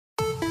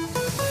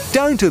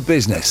Down to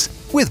Business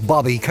with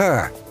Bobby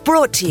Kerr.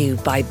 Brought to you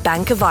by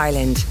Bank of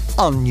Ireland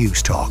on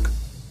News Talk.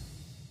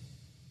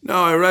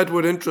 Now, I read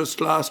with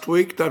interest last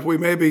week that we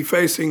may be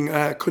facing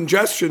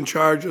congestion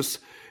charges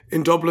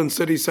in Dublin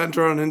city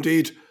centre and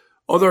indeed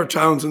other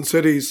towns and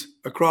cities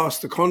across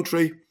the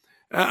country.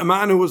 A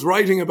man who was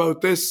writing about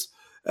this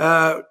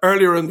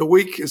earlier in the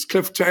week is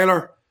Cliff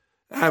Taylor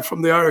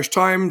from the Irish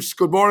Times.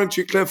 Good morning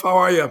to you, Cliff. How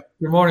are you?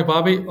 Good morning,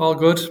 Bobby. All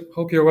good.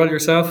 Hope you're well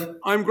yourself.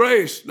 I'm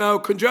great. Now,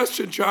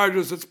 congestion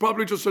charges, it's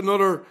probably just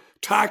another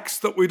tax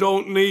that we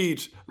don't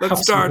need.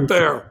 Let's start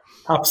there.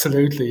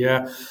 Absolutely,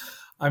 yeah.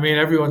 I mean,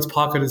 everyone's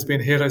pocket has been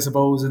hit, I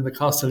suppose, in the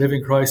cost of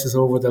living crisis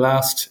over the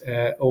last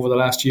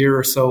year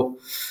or so.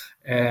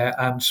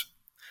 And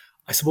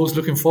I suppose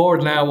looking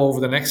forward now over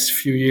the next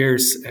few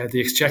years,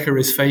 the Exchequer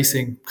is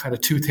facing kind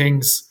of two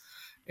things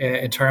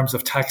in terms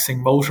of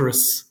taxing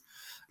motorists.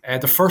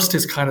 The first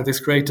is kind of this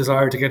great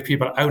desire to get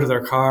people out of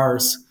their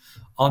cars,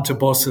 onto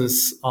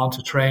buses,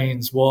 onto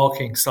trains,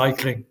 walking,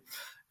 cycling.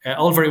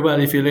 All very well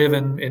if you live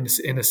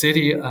in a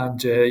city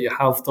and you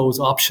have those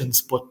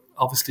options, but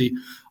obviously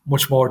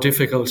much more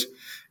difficult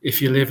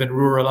if you live in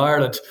rural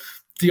Ireland.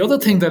 The other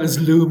thing that is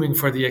looming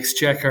for the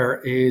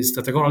Exchequer is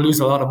that they're going to lose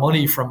a lot of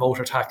money from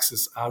motor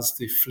taxes as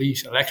the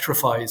fleet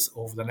electrifies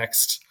over the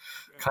next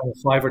kind of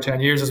 5 or 10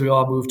 years as we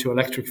all move to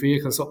electric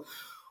vehicles. So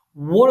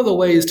one of the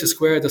ways to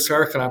square the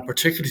circle, and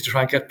particularly to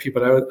try and get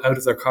people out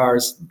of their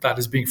cars, that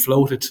is being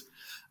floated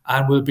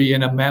and will be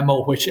in a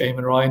memo which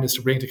Eamon Ryan is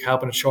to bring to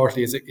Cabinet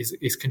shortly,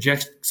 is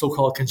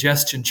so-called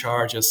congestion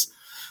charges,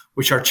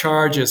 which are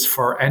charges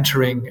for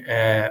entering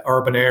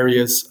urban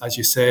areas, as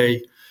you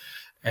say,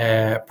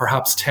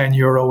 perhaps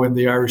 €10 in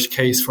the Irish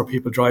case for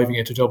people driving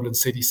into Dublin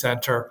city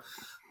centre.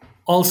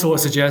 Also a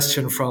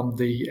suggestion from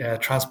the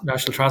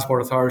National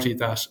Transport Authority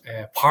that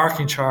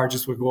parking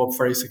charges will go up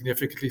very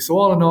significantly. So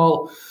all in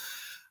all,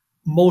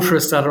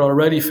 motorists that are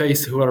already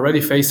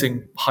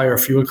facing higher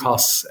fuel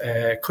costs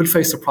could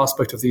face the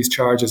prospect of these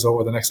charges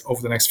over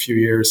the next few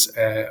years,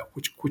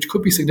 which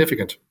could be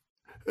significant.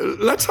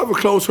 Let's have a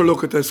closer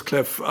look at this,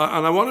 Cliff.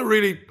 And I want to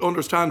really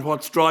understand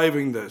what's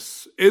driving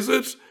this. Is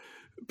it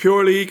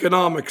purely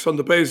economics on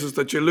the basis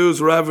that you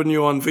lose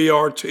revenue on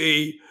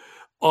VRT,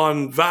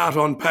 on VAT,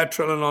 on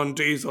petrol and on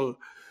diesel?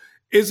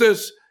 Is it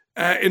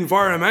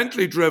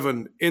environmentally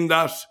driven in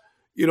that,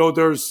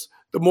 there's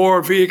the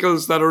more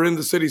vehicles that are in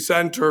the city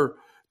centre,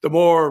 the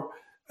more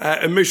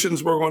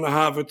emissions we're going to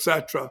have,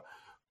 etc.?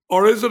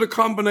 Or is it a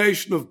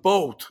combination of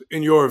both,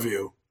 in your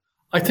view?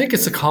 I think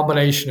it's a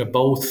combination of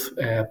both,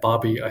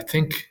 Bobby. I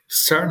think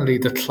certainly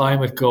the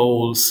climate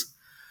goals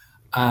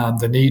and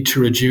the need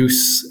to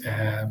reduce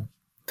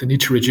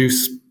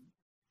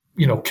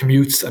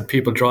commutes and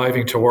people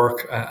driving to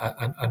work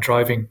and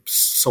driving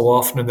so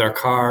often in their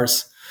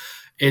cars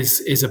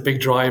is a big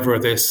driver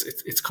of this.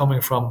 It's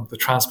coming from the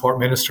Transport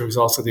Minister, who's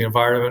also the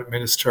Environment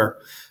Minister,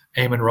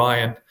 Eamon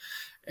Ryan.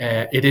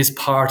 It is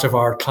part of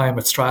our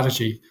climate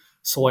strategy.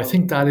 So I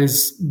think that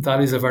is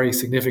a very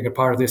significant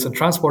part of this. And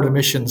transport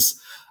emissions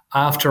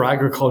after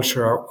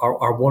agriculture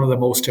are one of the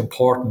most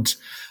important.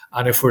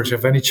 And if we're to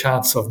have any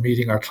chance of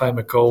meeting our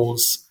climate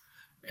goals,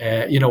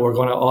 we're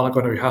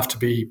going to have to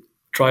be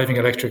driving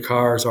electric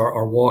cars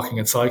or walking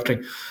and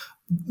cycling.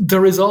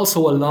 There is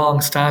also a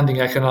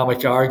long-standing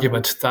economic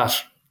argument that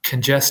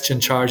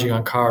congestion charging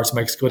on cars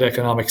makes good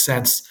economic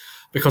sense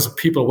because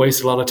people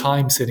waste a lot of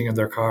time sitting in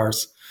their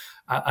cars,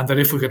 and that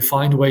if we can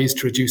find ways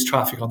to reduce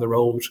traffic on the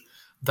road,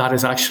 that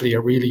is actually a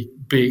really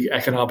big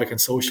economic and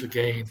social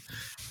gain,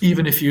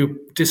 even if you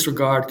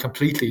disregard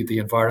completely the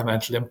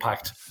environmental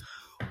impact.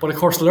 But of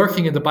course,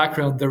 lurking in the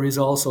background, there is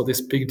also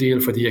this big deal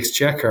for the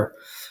Exchequer,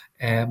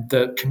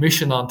 the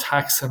Commission on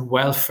Tax and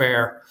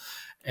Welfare,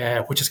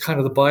 which is kind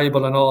of the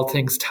Bible on all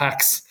things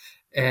tax,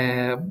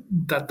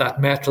 that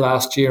met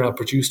last year and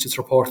produced its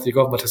report to the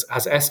government,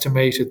 has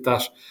estimated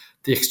that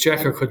the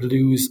Exchequer could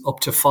lose up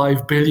to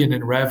 €5 billion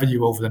in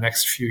revenue over the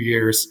next few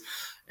years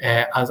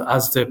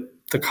as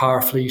the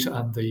car fleet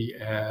and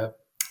the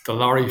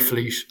lorry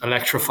fleet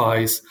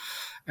electrifies,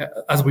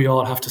 as we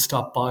all have to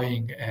stop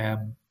buying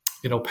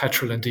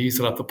petrol and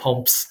diesel at the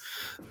pumps.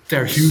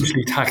 They're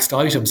hugely taxed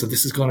items, and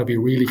this is going to be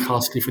really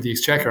costly for the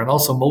Exchequer. And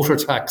also motor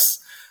tax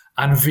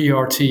and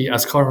VRT,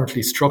 as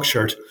currently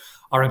structured,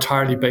 are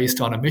entirely based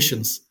on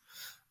emissions.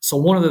 So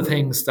one of the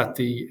things that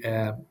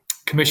the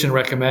Commission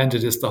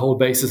recommended is the whole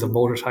basis of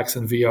motor tax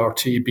and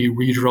VRT be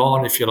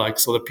redrawn, if you like,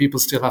 so that people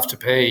still have to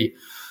pay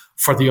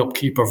for the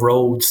upkeep of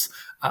roads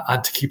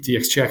and to keep the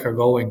Exchequer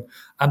going.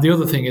 And the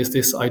other thing is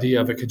this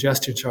idea of a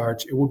congestion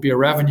charge. It would be a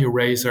revenue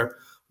raiser,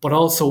 but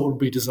also it would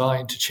be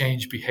designed to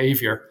change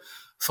behaviour.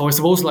 So I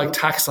suppose, like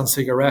tax on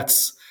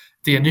cigarettes,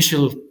 the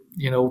initial,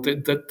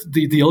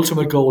 the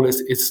ultimate goal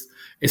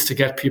is to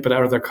get people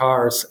out of their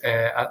cars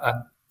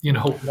and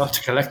not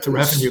to collect the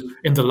revenue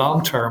in the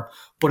long term,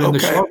 but in the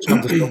short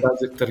term, there's no doubt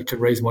that it could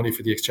raise money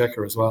for the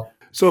Exchequer as well.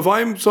 So if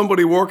I'm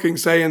somebody working,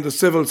 say, in the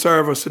civil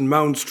service in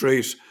Mount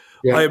Street,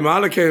 I'm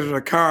allocated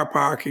a car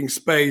parking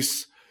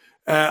space.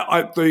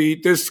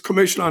 This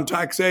Commission on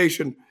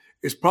Taxation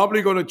is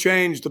probably going to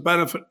change the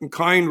benefit in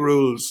kind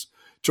rules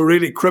to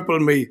really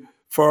cripple me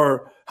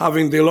for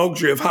having the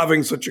luxury of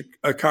having such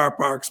a car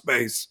park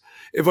space.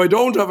 If I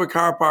don't have a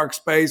car park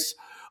space,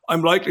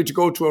 I'm likely to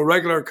go to a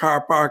regular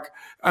car park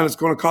and it's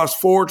going to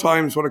cost 4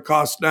 times what it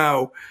costs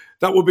now.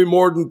 That would be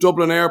more than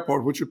Dublin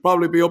Airport, which would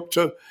probably be up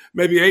to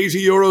maybe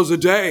 €80 a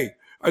day.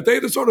 Are they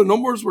the sort of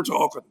numbers we're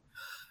talking?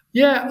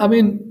 Yeah, I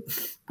mean,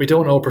 we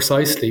don't know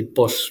precisely,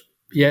 but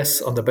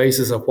yes, on the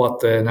basis of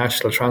what the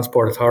National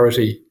Transport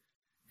Authority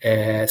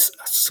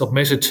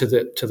submitted to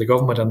the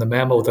government and the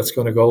memo that's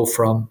going to go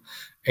from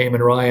Eamon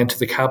Ryan to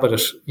the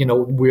Cabinet,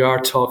 we are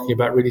talking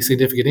about really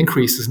significant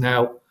increases.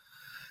 Now,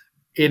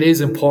 it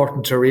is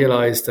important to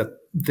realise that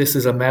this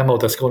is a memo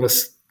that's going to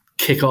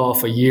kick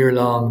off a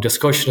year-long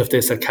discussion of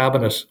this at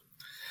Cabinet.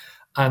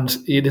 And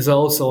it is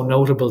also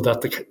notable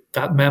that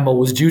that memo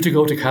was due to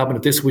go to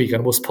Cabinet this week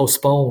and was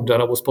postponed,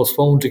 and it was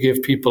postponed to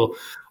give people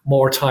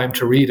more time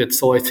to read it.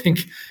 So I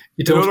think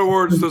in other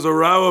words, there's a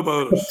row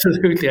about it.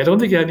 Absolutely. I don't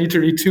think I need to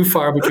read too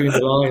far between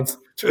the lines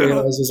to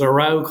realise there's a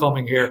row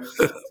coming here.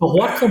 But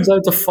what comes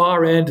out the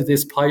far end of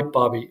this pipe,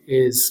 Bobby,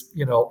 is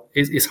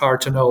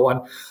hard to know. And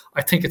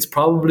I think it's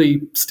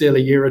probably still a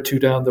year or two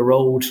down the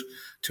road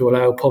to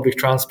allow public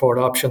transport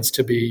options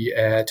to be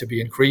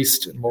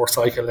increased, more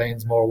cycle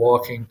lanes, more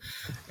walking,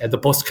 the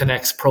Bus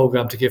Connects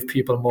program to give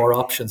people more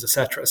options,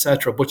 etc.,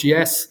 etc. But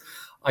yes,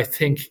 I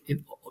think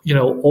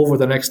over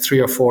the next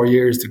 3 or 4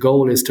 years, the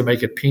goal is to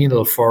make it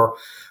penal for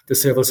the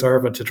civil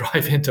servant to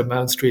drive into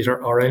Mount Street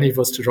or any of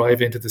us to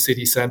drive into the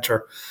city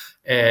centre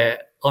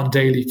on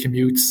daily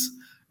commutes,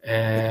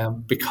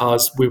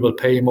 because we will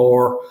pay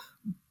more,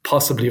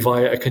 possibly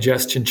via a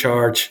congestion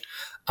charge,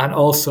 and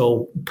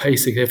also pay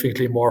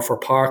significantly more for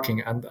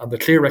parking. And the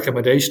clear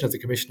recommendation of the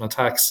Commission on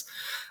Tax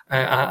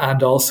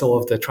and also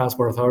of the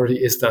Transport Authority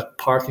is that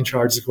parking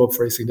charges go up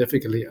very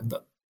significantly, and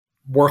that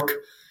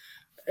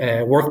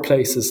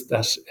workplaces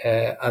that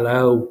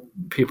allow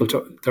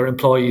their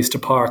employees to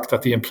park,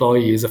 that the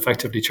employee is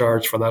effectively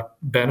charged for that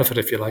benefit,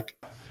 if you like.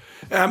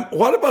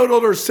 What about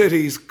other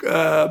cities,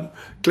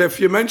 Cliff?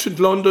 You mentioned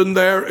London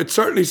there. It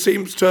certainly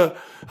seems to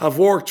have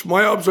worked.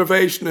 My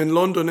observation in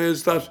London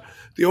is that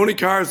the only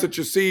cars that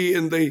you see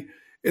in the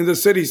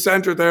city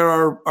centre there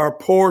are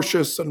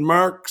Porsches and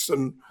Mercs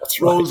and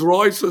Rolls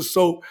Royces.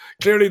 So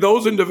clearly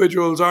those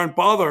individuals aren't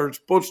bothered.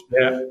 But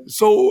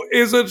so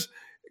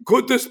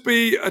could this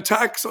be a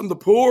tax on the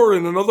poor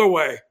in another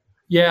way?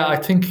 Yeah, I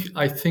think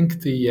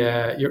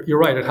you're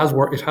right. It has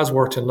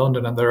worked in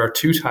London, and there are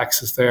 2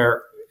 taxes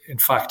there, in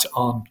fact,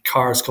 on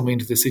cars coming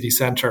into the city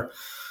centre.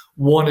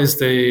 One is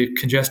the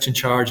congestion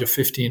charge of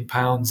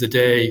 £15 a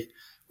day,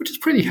 which is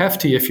pretty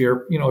hefty if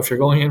you're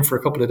going in for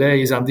a couple of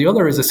days. And the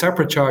other is a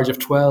separate charge of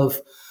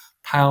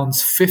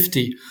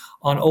 £12.50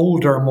 on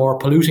older, more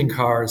polluting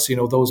cars,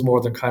 those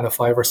more than kind of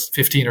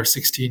 15 or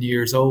 16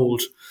 years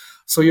old.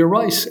 So you're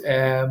right.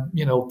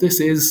 This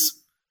is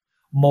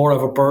more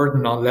of a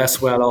burden on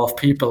less well-off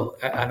people.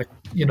 And,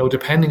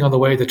 depending on the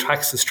way the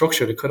tax is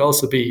structured, it could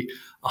also be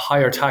a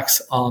higher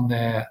tax on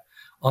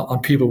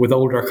people with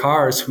older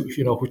cars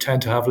who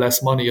tend to have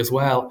less money as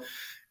well.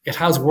 It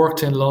has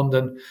worked in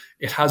London.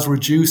 It has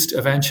reduced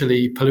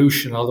eventually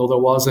pollution, although there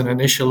was an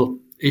initial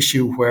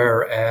issue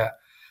where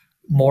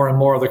more and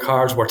more of the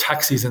cars were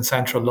taxis in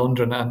central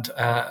London and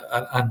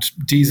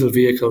diesel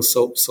vehicles.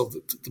 So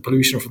the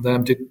pollution from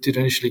them did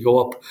initially go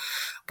up.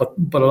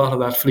 But a lot of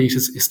that fleet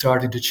is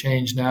starting to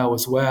change now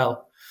as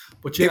well.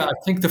 But yeah, I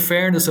think the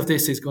fairness of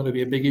this is going to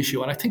be a big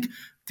issue. And I think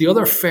the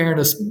other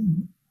fairness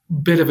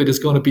bit of it is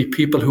going to be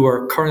people who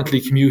are currently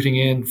commuting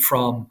in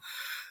from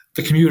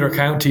the commuter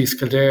counties,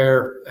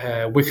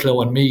 Kildare,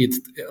 Wicklow and Meath.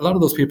 A lot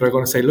of those people are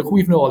going to say, look,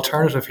 we've no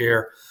alternative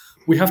here.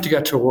 We have to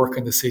get to work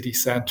in the city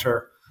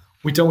centre.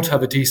 We don't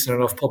have a decent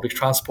enough public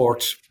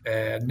transport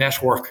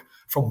network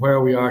from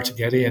where we are to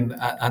get in.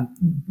 And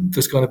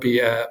there's going to be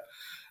a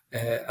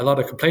lot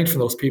of complaint from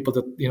those people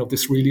that,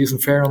 this really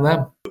isn't fair on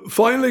them.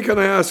 Finally, can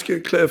I ask you,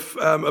 Cliff,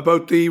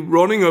 about the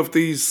running of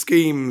these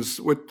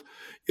schemes with,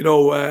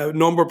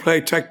 number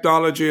plate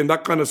technology and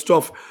that kind of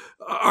stuff?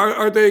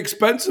 Are they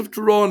expensive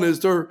to run?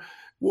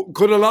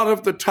 Could a lot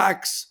of the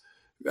tax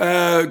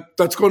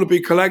that's going to be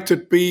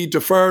collected be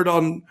deferred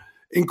on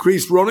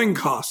increased running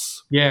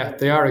costs? Yeah,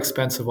 they are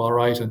expensive, all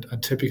right. And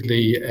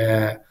typically,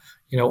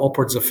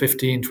 upwards of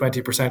 15,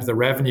 20% of the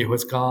revenue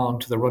has gone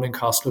to the running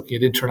costs looking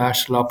at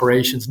international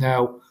operations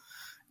now.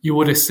 You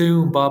would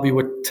assume, Bobby,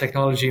 with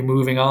technology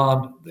moving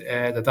on,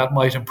 that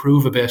might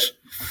improve a bit.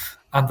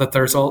 And that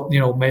there's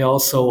may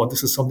also, and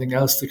this is something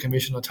else the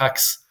Commission on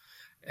Tax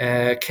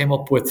came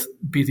up with,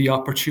 be the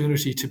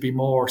opportunity to be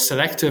more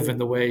selective in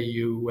the way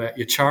you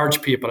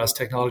charge people as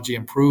technology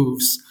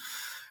improves,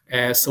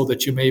 so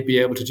that you may be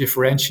able to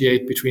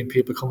differentiate between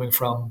people coming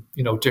from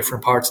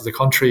different parts of the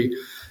country,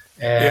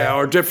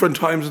 or different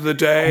times of the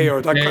day, or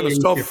that kind of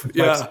stuff.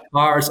 Yeah,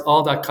 bars,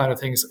 all that kind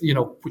of things.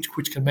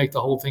 Which can make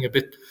the whole thing a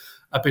bit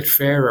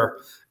fairer.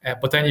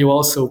 But then you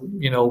also,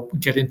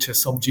 get into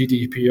some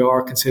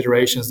GDPR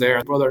considerations there,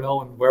 and brother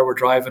knowing where we're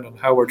driving and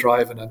how we're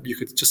driving, and you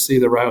could just see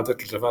the route that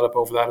will develop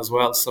over that as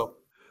well. So,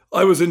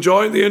 I was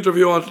enjoying the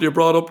interview until you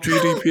brought up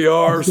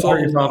GDPR.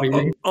 Sorry,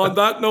 Bobby. On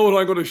that note,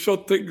 I'm going to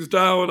shut things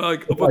down.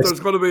 But there's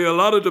going to be a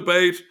lot of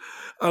debate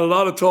and a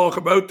lot of talk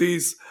about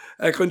these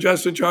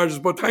congestion charges.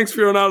 But thanks for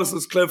your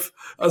analysis, Cliff.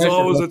 As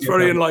always, it's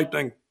very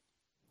enlightening.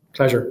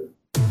 Pleasure.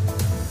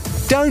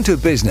 Down to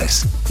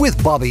Business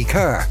with Bobby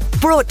Kerr.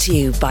 Brought to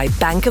you by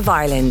Bank of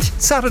Ireland.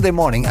 Saturday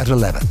morning at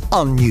 11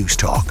 on News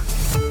Talk.